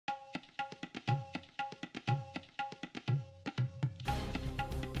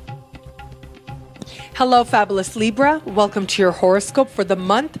Hello, fabulous Libra. Welcome to your horoscope for the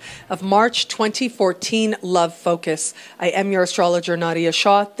month of March 2014, Love Focus. I am your astrologer, Nadiya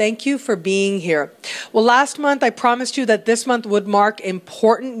Shah. Thank you for being here. Well, last month, I promised you that this month would mark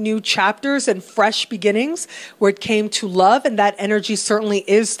important new chapters and fresh beginnings where it came to love, and that energy certainly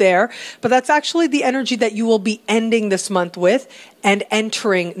is there. But that's actually the energy that you will be ending this month with and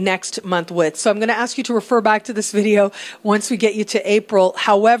entering next month with. So I'm going to ask you to refer back to this video once we get you to April.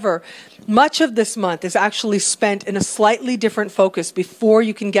 However, much of this month is actually spent in a slightly different focus before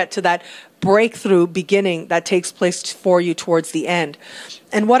you can get to that breakthrough beginning that takes place for you towards the end.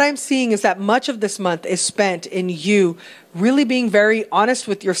 And what I'm seeing is that much of this month is spent in you really being very honest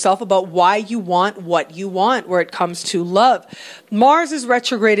with yourself about why you want what you want where it comes to love. Mars is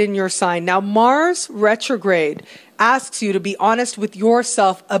retrograde in your sign. Now, Mars retrograde asks you to be honest with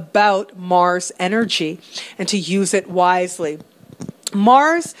yourself about Mars energy and to use it wisely.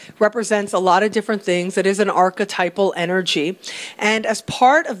 Mars represents a lot of different things. It is an archetypal energy. And as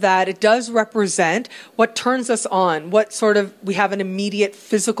part of that, it does represent what turns us on, what sort of we have an immediate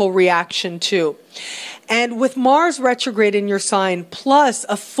physical reaction to. And with Mars retrograde in your sign, plus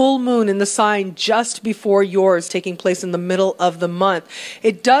a full moon in the sign just before yours taking place in the middle of the month,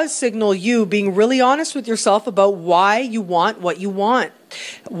 it does signal you being really honest with yourself about why you want what you want,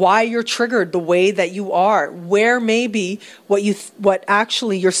 why you're triggered the way that you are, where maybe what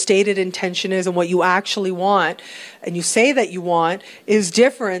actually your stated intention is and what you actually want, and you say that you want, is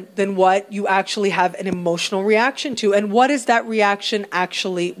different than what you actually have an emotional reaction to. And what is that reaction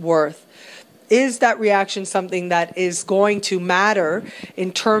actually worth? Is that reaction something that is going to matter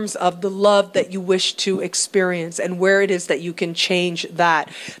in terms of the love that you wish to experience and where it is that you can change that?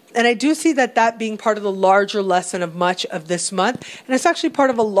 And I do see that being part of the larger lesson of much of this month. And it's actually part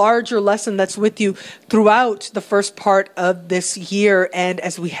of a larger lesson that's with you throughout the first part of this year and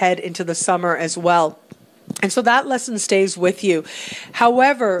as we head into the summer as well. And so that lesson stays with you.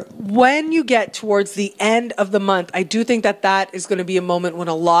 However, when you get towards the end of the month, I do think that is going to be a moment when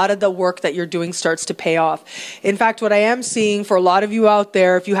a lot of the work that you're doing starts to pay off. In fact, what I am seeing for a lot of you out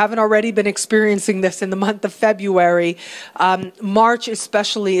there, if you haven't already been experiencing this in the month of February, March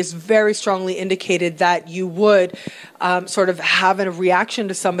especially is very strongly indicated that you would sort of have a reaction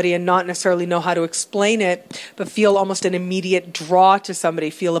to somebody and not necessarily know how to explain it, but feel almost an immediate draw to somebody,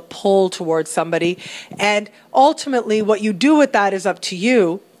 feel a pull towards somebody. And ultimately, what you do with that is up to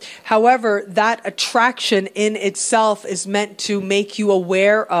you. However, that attraction in itself is meant to make you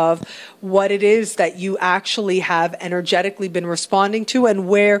aware of what it is that you actually have energetically been responding to and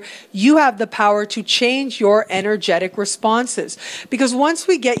where you have the power to change your energetic responses. Because once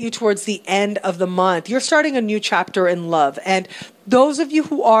we get you towards the end of the month, you're starting a new chapter in love. And those of you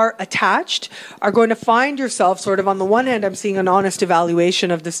who are attached are going to find yourself sort of on the one hand, I'm seeing an honest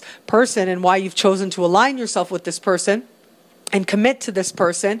evaluation of this person and why you've chosen to align yourself with this person and commit to this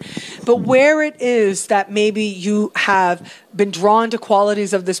person, but where it is that maybe you have been drawn to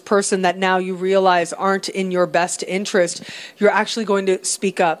qualities of this person that now you realize aren't in your best interest, you're actually going to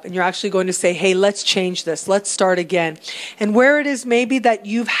speak up and you're actually going to say, hey, let's change this. Let's start again. And where it is maybe that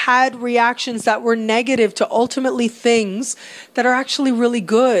you've had reactions that were negative to ultimately things that are actually really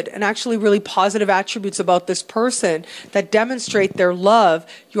good and actually really positive attributes about this person that demonstrate their love,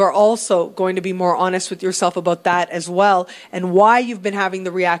 you are also going to be more honest with yourself about that as well and why you've been having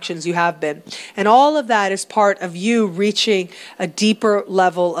the reactions you have been. And all of that is part of you reaching a deeper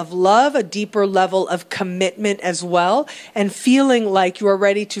level of love, a deeper level of commitment as well, and feeling like you are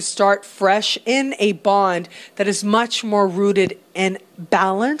ready to start fresh in a bond that is much more rooted in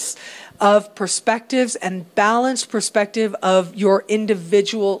balance of perspectives and balanced perspective of your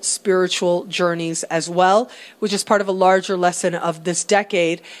individual spiritual journeys as well, which is part of a larger lesson of this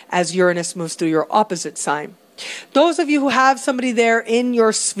decade as Uranus moves through your opposite sign. Those of you who have somebody there in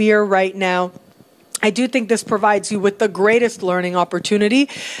your sphere right now, I do think this provides you with the greatest learning opportunity.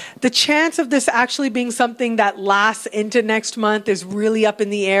 The chance of this actually being something that lasts into next month is really up in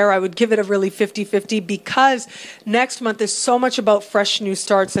the air. I would give it a really 50-50 because next month is so much about fresh new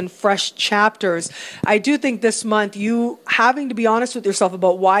starts and fresh chapters. I do think this month you having to be honest with yourself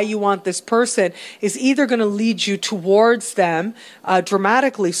about why you want this person is either going to lead you towards them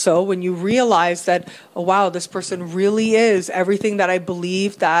dramatically so when you realize that, oh wow, this person really is everything that I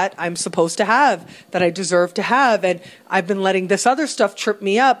believe that I'm supposed to have, that I deserve to have. And I've been letting this other stuff trip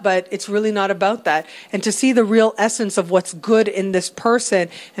me up, but it's really not about that. And to see the real essence of what's good in this person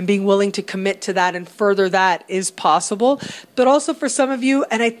and being willing to commit to that and further that is possible. But also for some of you,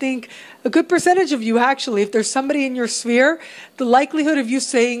 and I think a good percentage of you actually, if there's somebody in your sphere, the likelihood of you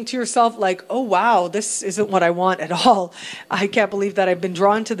saying to yourself like, oh wow, this isn't what I want at all. I can't believe that I've been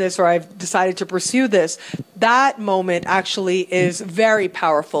drawn to this or I've decided to pursue this. That moment actually is very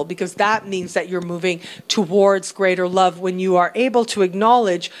powerful because that means that you're moving towards greater love when you are able to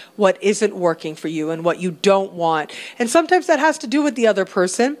acknowledge what isn't working for you and what you don't want. And sometimes that has to do with the other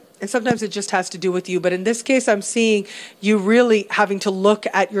person. And sometimes it just has to do with you. But in this case, I'm seeing you really having to look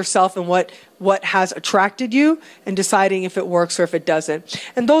at yourself and what has attracted you and deciding if it works or if it doesn't.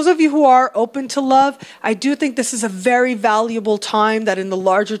 And those of you who are open to love, I do think this is a very valuable time that in the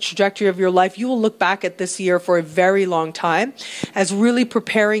larger trajectory of your life, you will look back at this year for a very long time as really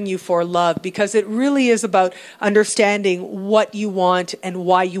preparing you for love, because it really is about understanding what you want and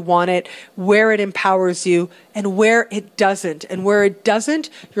why you want it, where it empowers you, and where it doesn't. And where it doesn't,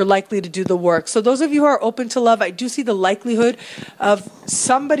 you're likely to do the work. So those of you who are open to love, I do see the likelihood of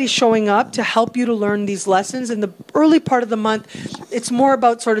somebody showing up to help you to learn these lessons. In the early part of the month, it's more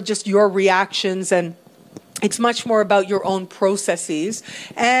about sort of just your reactions, and it's much more about your own processes,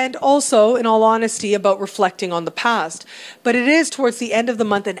 and also, in all honesty, about reflecting on the past. But it is towards the end of the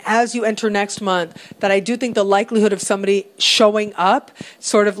month and as you enter next month that I do think the likelihood of somebody showing up,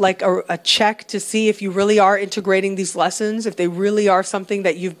 sort of like a check to see if you really are integrating these lessons, if they really are something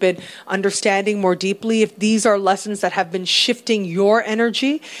that you've been understanding more deeply, if these are lessons that have been shifting your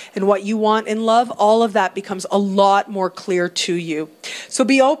energy and what you want in love, all of that becomes a lot more clear to you. So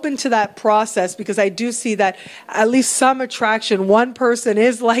be open to that process, because I do see that at least some attraction, one person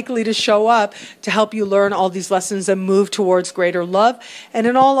is likely to show up to help you learn all these lessons and move towards greater love. And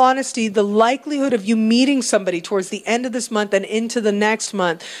in all honesty, the likelihood of you meeting somebody towards the end of this month and into the next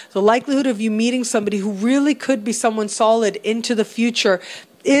month, the likelihood of you meeting somebody who really could be someone solid into the future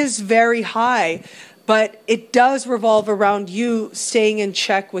is very high. But it does revolve around you staying in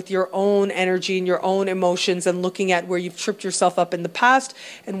check with your own energy and your own emotions and looking at where you've tripped yourself up in the past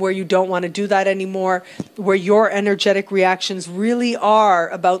and where you don't want to do that anymore, where your energetic reactions really are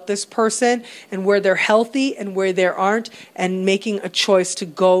about this person and where they're healthy and where they aren't, and making a choice to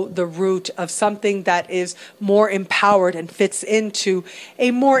go the route of something that is more empowered and fits into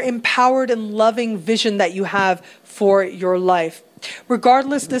a more empowered and loving vision that you have for your life.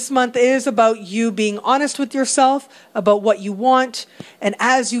 Regardless, this month is about you being honest with yourself about what you want. And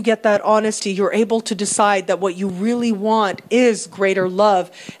as you get that honesty, you're able to decide that what you really want is greater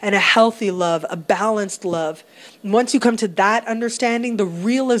love and a healthy love, a balanced love. And once you come to that understanding, the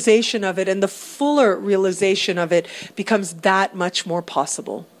realization of it and the fuller realization of it becomes that much more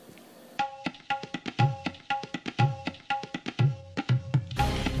possible.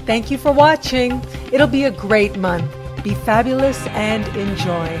 Thank you for watching. It'll be a great month. Be fabulous and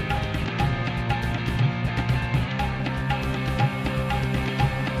enjoy.